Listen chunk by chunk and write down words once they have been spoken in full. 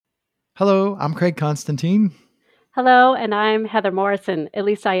Hello, I'm Craig Constantine. Hello, and I'm Heather Morrison. At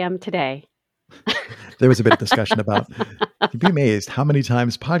least I am today. There was a bit of discussion about, you'd be amazed how many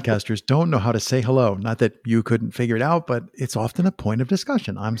times podcasters don't know how to say hello. Not that you couldn't figure it out, but it's often a point of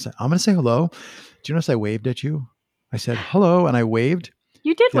discussion. I'm going to say hello. Do you notice I waved at you? I said hello and I waved.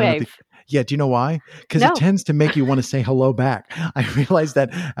 You did I don't know if wave. yeah, do you know why? Because it No, tends to make you want to say hello back. I realized that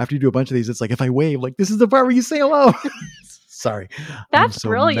after you do a bunch of these, it's like if I wave, like this is the part where you say hello. Sorry, I'm that's so meta,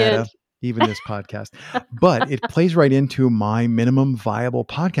 brilliant. even this podcast. But it plays right into my minimum viable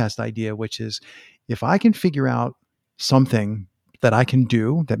podcast idea, which is if I can figure out something that I can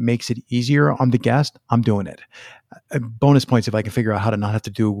do that makes it easier on the guest, I'm doing it. Bonus points if I can figure out how to not have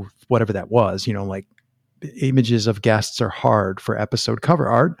to do whatever that was, like images of guests are hard for episode cover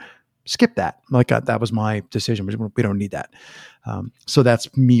art. Skip that. Like that was my decision. We don't need that. So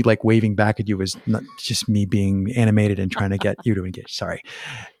that's me like waving back at you is not just me being animated and trying to get you to engage. Sorry.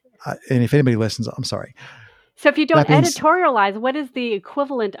 And if anybody listens, I'm sorry. So if you don't That being editorialize, what is the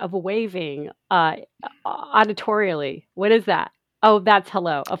equivalent of waving auditorially? What is that? Oh, that's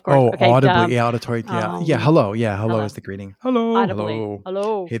hello, of course. Okay, audibly, auditory. Yeah. Hello. Yeah. Hello is the greeting. Hello. audibly. Hello.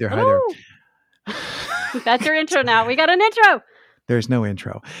 Hello. Hey there. Hi Hello. there. That's your intro now. We got an intro. There's no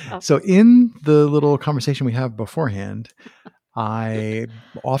intro. Oh. So in the little conversation we have beforehand, I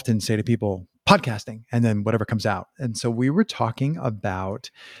often say to people, podcasting, and then whatever comes out. And so we were talking about,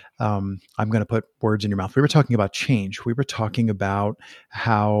 I'm going to put words in your mouth. We were talking about change. We were talking about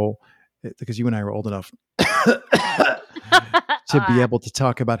how, because you and I were old enough to be able to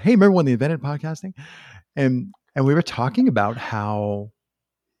talk about, hey, remember when they invented podcasting? And we were talking about how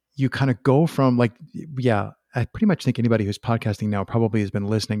you kind of go from like, yeah, I pretty much think anybody who's podcasting now probably has been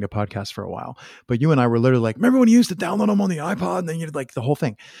listening to podcasts for a while. But you and I were literally like, remember when you used to download them on the iPod and then you did like the whole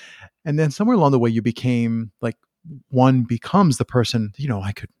thing. And then somewhere along the way, you became like one becomes the person,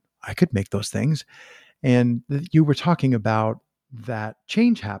 I could make those things. And you were talking about that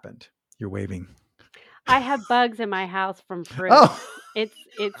change happened. You're waving. I have bugs in my house from fruit. Oh, It's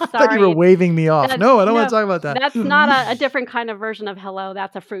I thought you were sorry. waving me off. No, I don't want to talk about that. That's not a different kind of version of hello.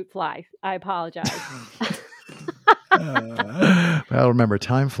 That's a fruit fly. I apologize. Well, remember,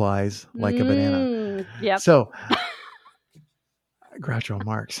 time flies like a banana. Yep. So, Groucho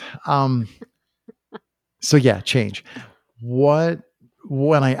Marx. So yeah, change.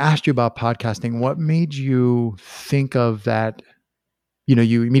 When I asked you about podcasting, what made you think of that?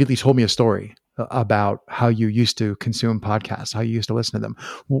 You immediately told me a story about how you used to consume podcasts, how you used to listen to them.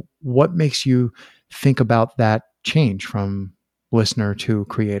 What makes you think about that change from listener to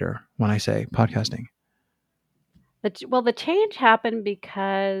creator when I say podcasting? The change happened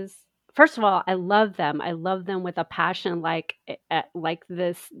because, first of all, I love them. I love them with a passion, like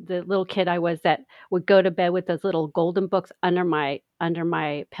the little kid I was that would go to bed with those little golden books under my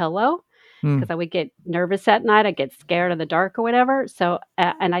pillow because I would get nervous at night. I get scared of the dark or whatever. So,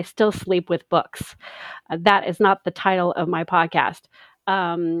 and I still sleep with books. That is not the title of my podcast.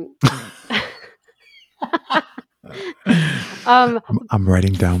 I'm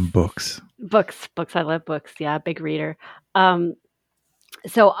writing down books. Books. I love books. Yeah, big reader.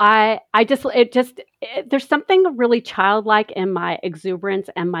 So there's something really childlike in my exuberance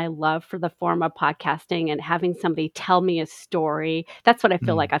and my love for the form of podcasting and having somebody tell me a story. That's what I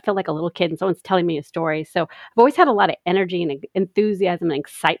feel like. I feel like a little kid and someone's telling me a story. So I've always had a lot of energy and enthusiasm and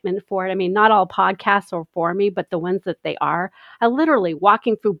excitement for it. I mean, not all podcasts are for me, but the ones that they are, I literally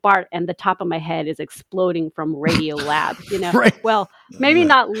walking through BART and the top of my head is exploding from Radio Lab, Right. Well, maybe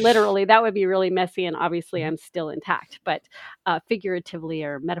not literally. That would be really messy. And obviously I'm still intact, but figuratively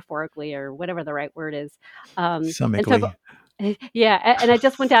or metaphorically or whatever the right word is. Summically. Yeah. And I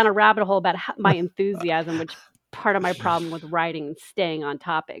just went down a rabbit hole about my enthusiasm, which part of my problem with writing and staying on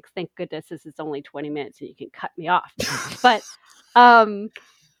topics. Thank goodness this is only 20 minutes and you can cut me off. But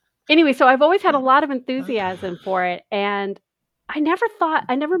anyway, so I've always had a lot of enthusiasm for it. And I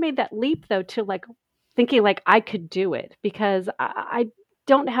never made that leap though to like thinking like I could do it because I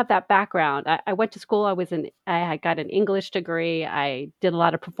don't have that background. I went to school. I had got an English degree. I did a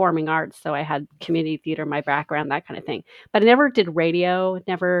lot of performing arts. So I had community theater, my background, that kind of thing. But I never did radio,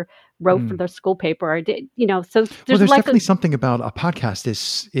 never wrote for the school paper. I did, so there's definitely something about a podcast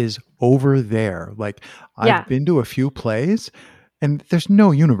is over there. Like I've been to a few plays and there's no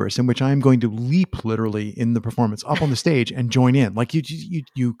universe in which I'm going to leap literally in the performance up on the stage and join in. Like you consume.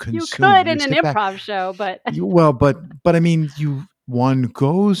 You could in an improv show, but but I mean, one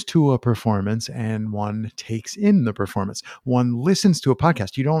goes to a performance and one takes in the performance. One listens to a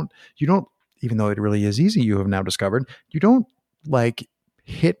podcast. You don't, even though it really is easy, you have now discovered, you don't like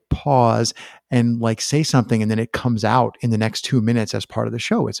hit pause and like say something, and then it comes out in the next 2 minutes as part of the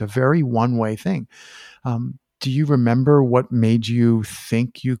show. It's a very one-way thing. Do you remember what made you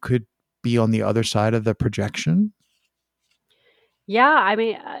think you could be on the other side of the projection? Yeah, I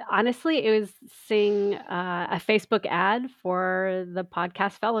mean, honestly, it was seeing a Facebook ad for the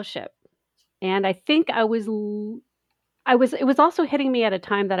podcast fellowship. And I think it was also hitting me at a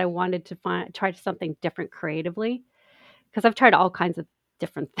time that I wanted to try something different creatively, because I've tried all kinds of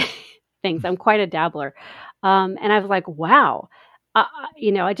different things. I'm quite a dabbler. And I was like, wow,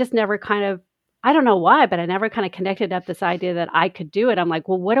 I just never kind of, I don't know why, but I never kind of connected up this idea that I could do it. I'm like,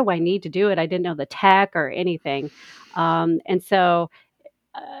 well, what do I need to do it? I didn't know the tech or anything. And so,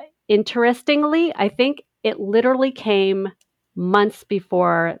 interestingly, I think it literally came months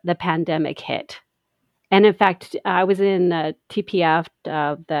before the pandemic hit. And in fact, I was in TPF,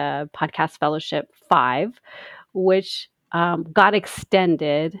 the Podcast Fellowship 5, which got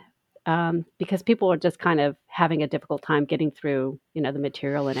extended because people were just kind of having a difficult time getting through, the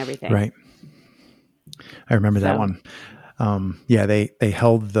material and everything. Right. I remember that So, one. Yeah, they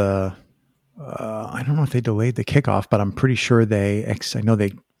held the. I don't know if they delayed the kickoff, but I'm pretty sure I know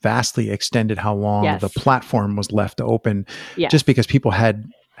they vastly extended how long the yes, platform was left open, yes, just because people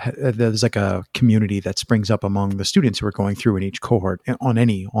there's like a community that springs up among the students who are going through in each cohort on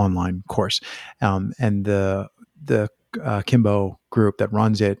any online course, and the Kimbo group that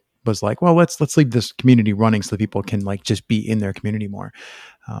runs it was like, well, let's leave this community running so that people can like just be in their community more.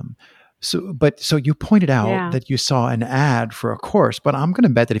 Um, so you pointed out yeah. that you saw an ad for a course, but I'm going to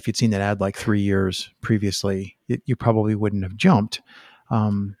bet that if you'd seen that ad like 3 years previously, you probably wouldn't have jumped.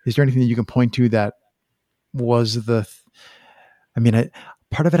 Is there anything that you can point to that was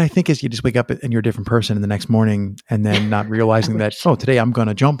part of it, I think, is you just wake up and you're a different person in the next morning and then not I realizing that, wish. oh, today I'm going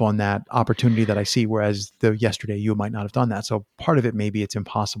to jump on that opportunity that I see. Whereas yesterday you might not have done that. So part of it, maybe it's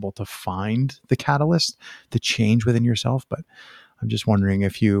impossible to find the catalyst, the change within yourself. But I'm just wondering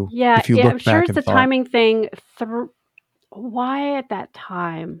if you Yeah, I'm looked sure back it's and a thought, timing thing. Why at that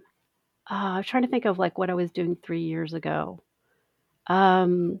time? I'm trying to think of like what I was doing 3 years ago.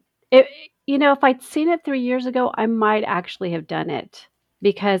 Um, it, if I'd seen it 3 years ago, I might actually have done it,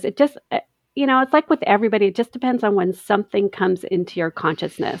 because it just, it's like with everybody, it just depends on when something comes into your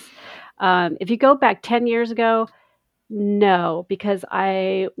consciousness. If you go back 10 years ago, no, because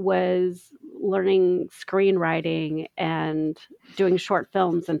I was learning screenwriting and doing short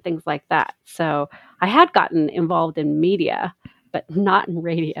films and things like that. So I had gotten involved in media, but not in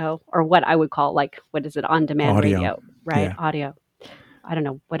radio, or what I would call, like, what is it, on demand audio. radio, right? Yeah. Audio. I don't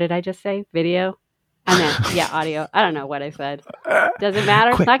know. What did I just say? Video? I meant, yeah, audio. I don't know what I said. Doesn't matter.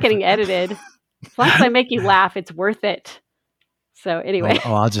 It's Quick. not getting edited. As long as I make you laugh, it's worth it. So anyway.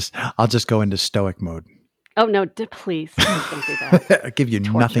 I'll just go into stoic mode. Oh no, please don't do that. I'll give you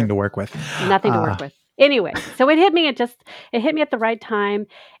nothing Torture. to work with. Nothing to work with. Anyway, so it hit me. It hit me at the right time,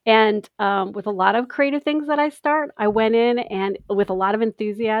 and with a lot of creative things that I start, I went in and with a lot of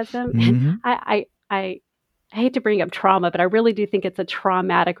enthusiasm. And Mm-hmm. I hate to bring up trauma, but I really do think it's a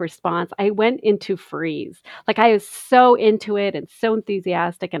traumatic response. I went into freeze. Like, I was so into it and so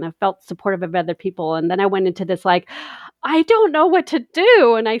enthusiastic, and I felt supportive of other people. And then I went into this like, I don't know what to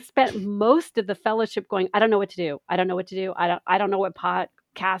do. And I spent most of the fellowship going, I don't know what to do. I don't know what to do. I don't know what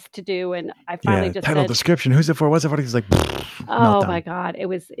podcast to do. And I finally Yeah. just Title, said, description. Who's it for? What's it for? He's like, oh my meltdown. God, it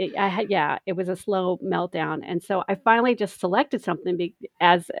was a slow meltdown. And so I finally just selected something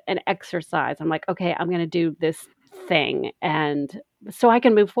as an exercise. I'm like, okay, I'm going to do this thing. And so I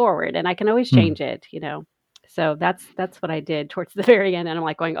can move forward, and I can always Hmm. change it. So that's what I did towards the very end. And I'm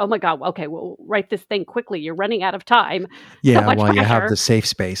like going, oh my God, okay, well, write this thing quickly. You're running out of time. So Yeah. much Well, you have pressure. the safe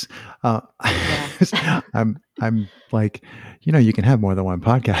space. Yeah. I'm like, you can have more than one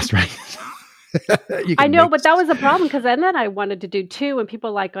podcast, right? You I can know, make. but that was a problem, because then I wanted to do two, and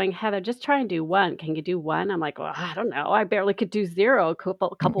people like going, Heather, just try and do one. Can you do one? I'm like, well, I don't know. I barely could do zero a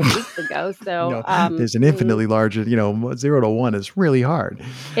couple weeks ago. So, There's an infinitely larger, 0 to 1 is really hard.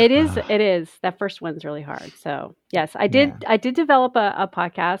 it is. It is. That first one's really hard. So yes, I Yeah. did. I did develop a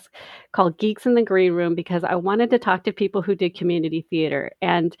podcast called Geeks in the Green Room, because I wanted to talk to people who did community theater,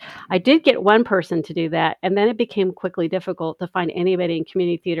 and I did get one person to do that, and then it became quickly difficult to find anybody in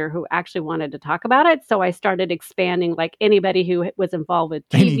community theater who actually wanted to talk about it. So I started expanding, like anybody who was involved with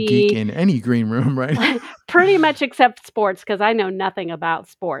Any geek TV, in any green room, right? pretty much except sports, because I know nothing about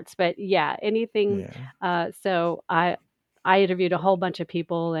sports. But yeah, anything. Yeah. So I interviewed a whole bunch of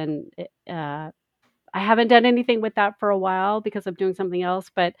people, and I haven't done anything with that for a while because I'm doing something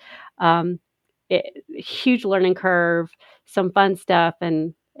else. But um, huge learning curve, some fun stuff,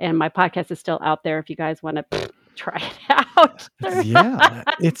 and my podcast is still out there if you guys want to try it out. Yeah,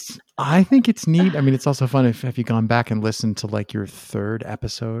 I think it's neat. I mean, it's also fun if you gone back and listened to like your third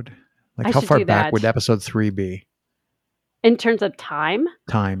episode. Like, I how should far do back would that. episode 3 be? In terms of time?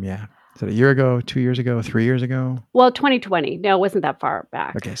 Time, yeah. Is it a year ago, 2 years ago, 3 years ago? Well, 2020. No, it wasn't that far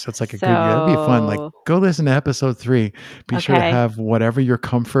back. Okay, so it's like a good year. That'd be fun. Like, So, go listen to episode 3. Be sure to okay. have whatever your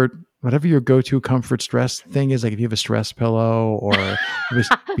go-to comfort stress thing is. Like, if you have a stress pillow, or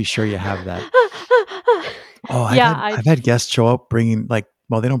just be sure you have that. Oh, Yeah, I've had guests show up bringing, like,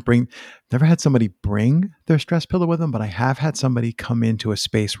 well, they don't bring. Never had somebody bring their stress pillow with them, but I have had somebody come into a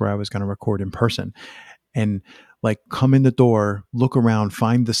space where I was going to record in person, and like come in the door, look around,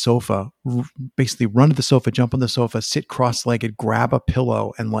 find the sofa, basically run to the sofa, jump on the sofa, sit cross-legged, grab a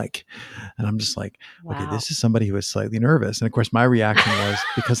pillow, and I'm just like, okay, wow. this is somebody who is slightly nervous. And of course, my reaction was,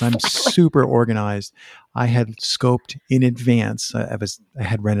 because I'm Exactly. super organized, I had scoped in advance. I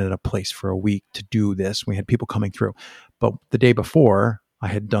had rented a place for a week to do this. We had people coming through, but the day before I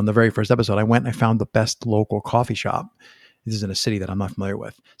had done the very first episode, I went and I found the best local coffee shop. This is in a city that I'm not familiar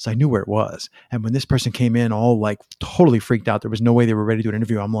with. So I knew where it was. And when this person came in all like totally freaked out, there was no way they were ready to do an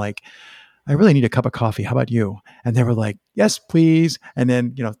interview. I'm like, I really need a cup of coffee. How about you? And they were like, yes, please. And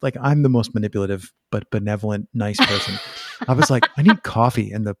then, like, I'm the most manipulative but benevolent, nice person. I was like, I need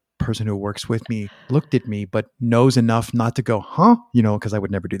coffee. And the person who works with me looked at me, but knows enough not to go, huh? Because I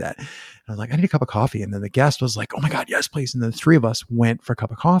would never do that. And I was like, I need a cup of coffee. And then the guest was like, oh my God, yes, please. And the 3 of us went for a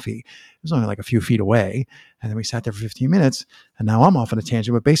cup of coffee. It was only like a few feet away. And then we sat there for 15 minutes. And now I'm off on a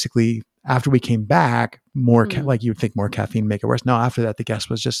tangent. But basically, after we came back, like you would think more caffeine make it worse. No, after that, the guest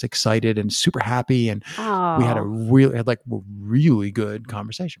was just excited and super happy. And we had a really good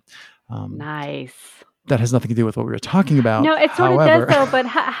conversation. Nice. That has nothing to do with what we were talking about. No, it sort of However, does though. But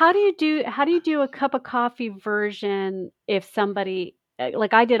how do you do a cup of coffee version if somebody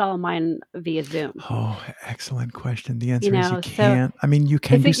like I did all mine via Zoom? oh, excellent question. The answer is you So can't. I mean, you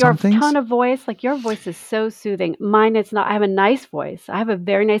can is do it your some things. tone of voice? Like your voice is so soothing. Mine is not. I have a nice voice. I have a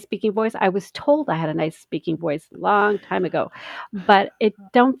very nice speaking voice. I was told I had a nice speaking voice a long time ago, but I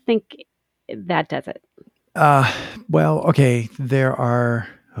don't think that does it. Well, okay. There are,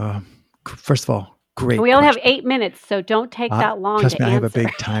 first of all, great We only have question. 8 minutes, so don't take that long Trust to me, I have a answer.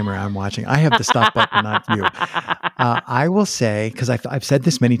 big timer I'm watching. I have the stop button, not you. I will say, because I've said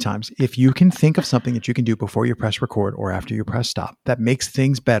this many times, if you can think of something that you can do before you press record or after you press stop that makes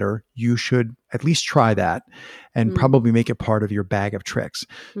things better, you should at least try that and probably make it part of your bag of tricks.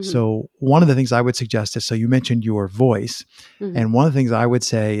 Mhm. So one of the things I would suggest is, so you mentioned your voice. Mhm. And one of the things I would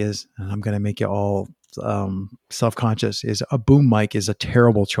say is, and I'm going to make you all self-conscious, is a boom mic is a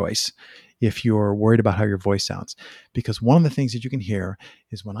terrible choice if you're worried about how your voice sounds. Because one of the things that you can hear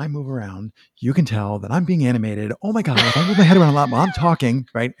is when I move around, you can tell that I'm being animated. Oh my God, if I move my head around a lot while I'm talking,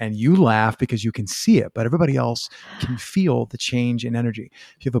 right? And you laugh because you can see it, but everybody else can feel the change in energy.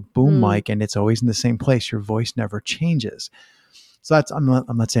 If you have a boom mic and it's always in the same place, your voice never changes. So that's, I'm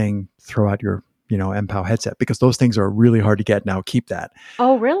not saying throw out your, MPOW headset, because those things are really hard to get now. Keep that.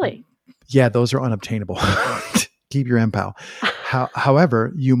 Oh, really? Yeah, those are unobtainable. Keep your MPOW.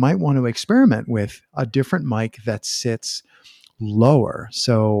 However, you might want to experiment with a different mic that sits lower.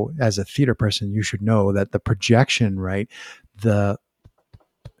 So as a theater person, you should know that the projection, right? Can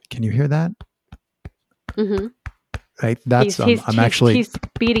you hear that? Mm-hmm. Right. That's, he's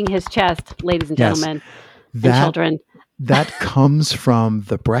beating his chest, ladies and gentlemen, and children. That comes from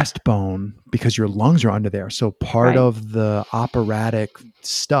the breastbone because your lungs are under there. So part of the operatic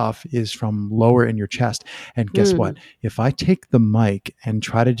stuff is from lower in your chest. And guess what? If I take the mic and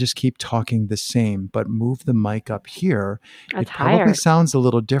try to just keep talking the same, but move the mic up here, it probably sounds a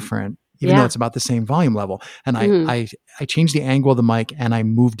little different, even though it's about the same volume level. And I changed the angle of the mic and I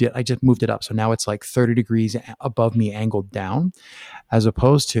just moved it up. So now it's like 30 degrees above me angled down, as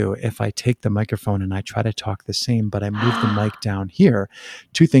opposed to if I take the microphone and I try to talk the same, but I move the mic down here,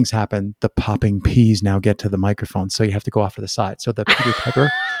 2 things happen. The popping peas now get to the microphone. So you have to go off to the side. So the Peter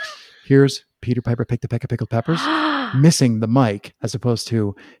Piper, here's Peter Piper picked a peck of pickled peppers, missing the mic, as opposed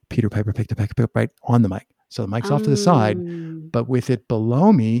to Peter Piper picked a peck of pickled right on the mic. So the mic's off to the side, but with it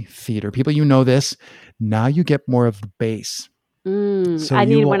below me, theater people, this, now you get more of the bass. So I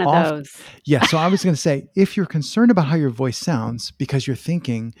need one of those. Yeah. So I was going to say, if you're concerned about how your voice sounds because you're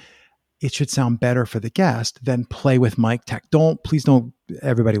thinking it should sound better for the guest, then play with mic tech. Please don't,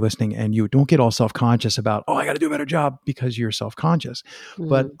 everybody listening, and you don't get all self-conscious about, I got to do a better job because you're self-conscious.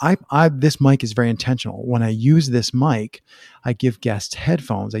 But this mic is very intentional. When I use this mic, I give guests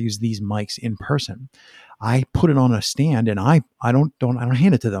headphones. I use these mics in person. I put it on a stand, and I don't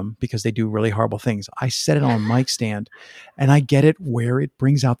hand it to them because they do really horrible things. I set it on a mic stand, and I get it where it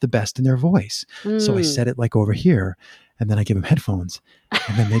brings out the best in their voice. So I set it like over here, and then I give them headphones,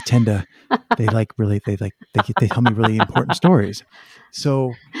 and then they tend to, they tell me really important stories.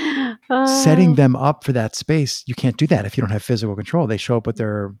 So setting them up for that space, you can't do that if you don't have physical control. They show up with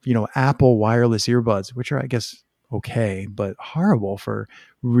their, Apple wireless earbuds, which are, I guess, okay, but horrible for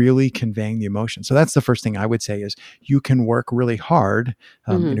really conveying the emotion. So that's the first thing I would say is you can work really hard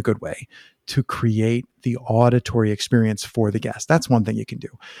in a good way to create the auditory experience for the guest. That's one thing you can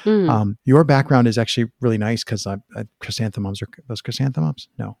do. Your background is actually really nice because chrysanthemums, are those chrysanthemums?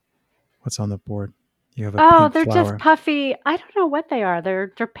 No. What's on the board? You have a pink they're flower. just puffy. I don't know what they are. They're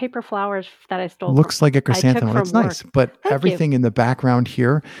paper flowers that I stole. Looks like a chrysanthemum. It's nice, but Thank everything in the background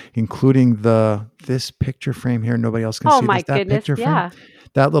here, including this picture frame here, nobody else can see my this. That goodness, picture frame,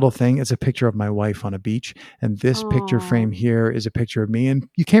 that little thing is a picture of my wife on a beach, and this picture frame here is a picture of me. And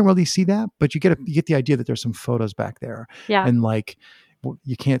you can't really see that, but you get the idea that there's some photos back there. Yeah, and like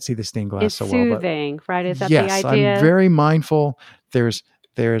you can't see the stained glass it's so well. Soothing, right? Is that yes, the idea? I'm very mindful. There's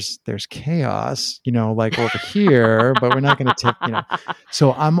chaos, like over here, but we're not going to take,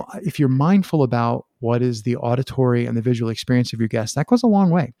 So if you're mindful about what is the auditory and the visual experience of your guests, that goes a long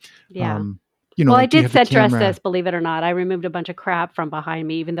way. Yeah. Well, I did set dress this, believe it or not. I removed a bunch of crap from behind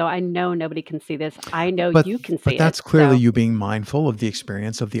me, even though I know nobody can see this. I know you can see it. But that's clearly you being mindful of the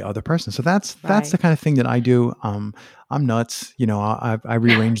experience of the other person. So that's the kind of thing that I do. I'm nuts. I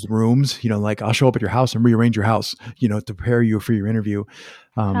rearrange the rooms, like I'll show up at your house and rearrange your house, to prepare you for your interview.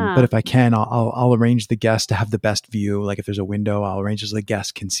 But if I can, I'll arrange the guest to have the best view. Like if there's a window, I'll arrange so the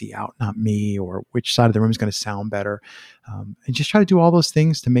guest can see out, not me, or which side of the room is going to sound better. And just try to do all those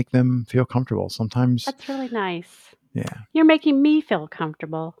things to make them feel comfortable. Sometimes that's really nice. Yeah. You're making me feel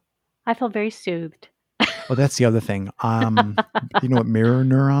comfortable. I feel very soothed. Well, that's the other thing. You know what mirror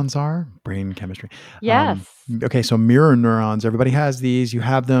neurons are? Brain chemistry. Yes. Okay, so mirror neurons, everybody has these. You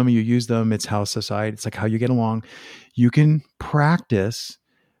have them, you use them. It's how society, it's like how you get along. You can practice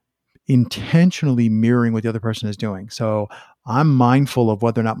intentionally mirroring what the other person is doing. So I'm mindful of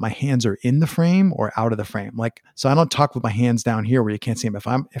whether or not my hands are in the frame or out of the frame. Like, so I don't talk with my hands down here where you can't see them. If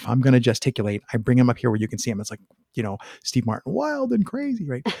I'm going to gesticulate, I bring them up here where you can see them. It's like, Steve Martin, wild and crazy,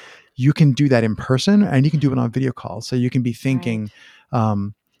 right? You can do that in person and you can do it on video calls. So you can be thinking,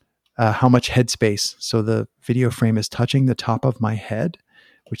 how much headspace. So the video frame is touching the top of my head,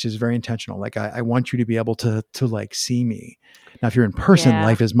 which is very intentional. Like I want you to be able to like see me. Now, if you're in person,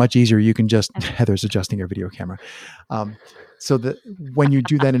 life is much easier. You can just, Heather's adjusting her video camera. So that when you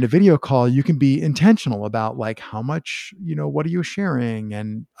do that in a video call, you can be intentional about like how much, what are you sharing?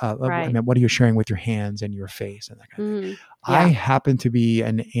 And what are you sharing with your hands and your face and that kind of thing. I happen to be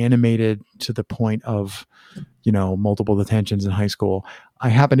an animated to the point of, multiple detentions in high school. I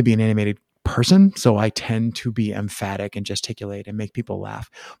happen to be an animated person. So I tend to be emphatic and gesticulate and make people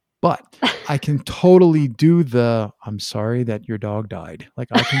laugh. But I can totally do I'm sorry that your dog died. Like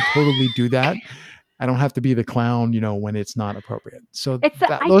I can totally do that. I don't have to be the clown, when it's not appropriate. So I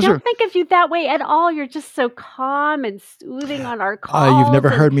don't think of you that way at all. You're just so calm and soothing on our calls. You've never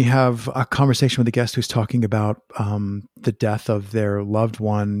heard me have a conversation with a guest who's talking about the death of their loved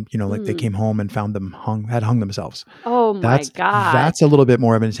one. Like they came home and found them had hung themselves. Oh my God. That's a little bit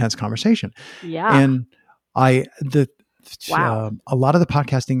more of an intense conversation. Yeah. And a lot of the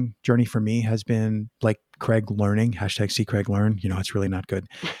podcasting journey for me has been like Craig learning, #see Craig learn. It's really not good.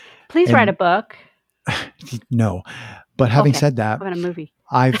 Please write a book. No, but having said that, how about a movie?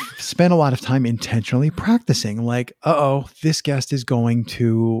 I've spent a lot of time intentionally practicing like, this guest is going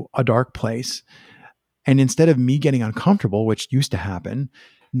to a dark place. And instead of me getting uncomfortable, which used to happen,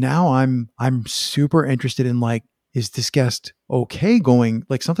 now I'm super interested in like, is this guest okay going?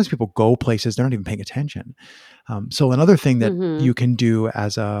 Like sometimes people go places, they're not even paying attention. So another thing that you can do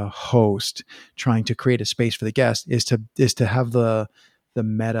as a host trying to create a space for the guest is to have the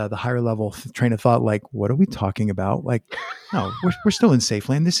meta, the higher level train of thought, like, what are we talking about? Like, no, we're still in safe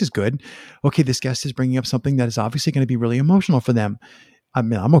land. This is good. Okay, this guest is bringing up something that is obviously going to be really emotional for them. I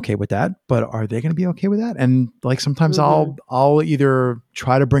mean, I'm okay with that, but are they going to be okay with that? And like, sometimes I'll either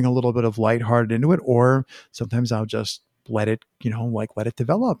try to bring a little bit of lighthearted into it, or sometimes I'll just let it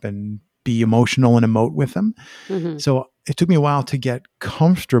develop and be emotional and emote with them. So it took me a while to get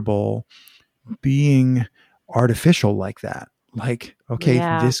comfortable being artificial like that. Like, okay,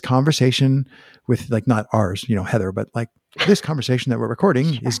 this conversation with like, not ours, Heather, but like this conversation that we're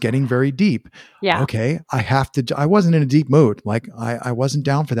recording is getting very deep. Yeah. Okay, I wasn't in a deep mood. Like I wasn't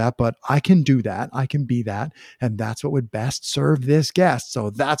down for that, but I can do that. I can be that. And that's what would best serve this guest. So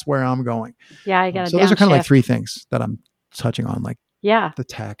that's where I'm going. Yeah, I got a So those are kind of like downshift. 3 things that I'm touching on, like Yeah, the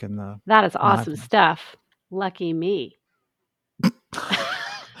tech and the that is awesome mindfulness. stuff. Lucky me. Boy,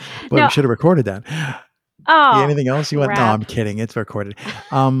 we No. should have recorded that. Yeah, Oh, anything else you want? No, I'm crap. kidding. It's recorded.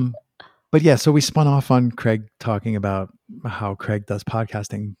 But yeah, so we spun off on Craig talking about how Craig does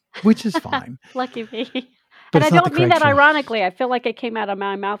podcasting, which is fine. Lucky me. But And I it's not the don't mean Craig that show. ironically. I feel like it came out of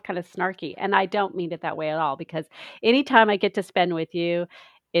my mouth kind of snarky, and I don't mean it that way at all because anytime I get to spend with you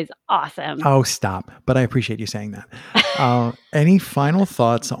is awesome. Oh, stop. But I appreciate you saying that. Any final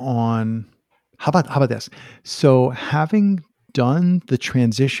thoughts on how about this? So having done the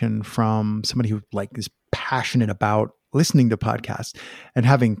transition from somebody who like is passionate about listening to podcasts and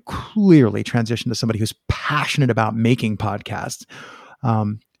having clearly transitioned to somebody who's passionate about making podcasts,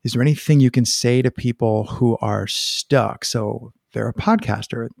 is there anything you can say to people who are stuck? So they're a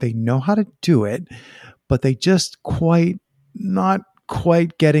podcaster, they know how to do it, but they just not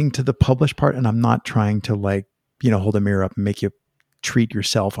quite getting to the published part. And I'm not trying to like, hold a mirror up and make you treat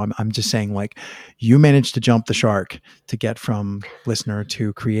yourself. I'm just saying, like, you managed to jump the shark to get from listener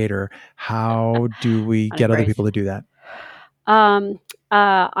to creator. How do we On a get other brace. people to do that?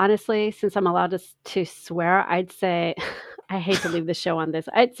 Honestly, since I'm allowed to swear, I'd say I hate to leave the show on this.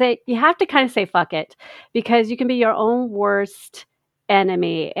 I'd say you have to kind of say fuck it because you can be your own worst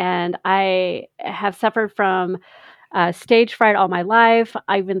enemy. And I have suffered from stage fright all my life.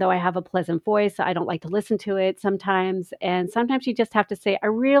 Even though I have a pleasant voice, I don't like to listen to it sometimes. And sometimes you just have to say,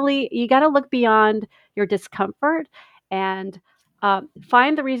 you got to look beyond your discomfort and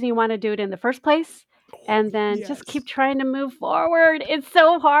find the reason you want to do it in the first place. And then just keep trying to move forward. It's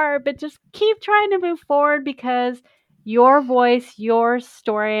so hard, but just keep trying to move forward because your voice, your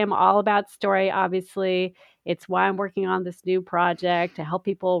story, I'm all about story, obviously. It's why I'm working on this new project to help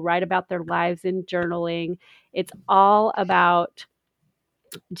people write about their lives in journaling. It's all about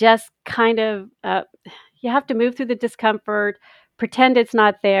just kind of, you have to move through the discomfort, pretend it's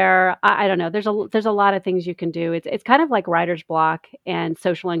not there. I don't know. There's a lot of things you can do. It's kind of like writer's block and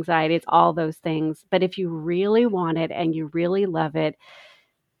social anxiety. It's all those things. But if you really want it and you really love it,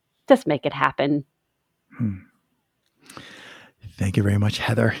 just make it happen. Thank you very much,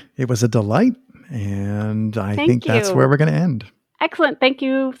 Heather. It was a delight. And I think Thank that's you. where we're going to end. Excellent. Thank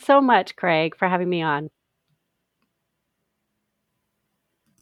you so much, Craig, for having me on.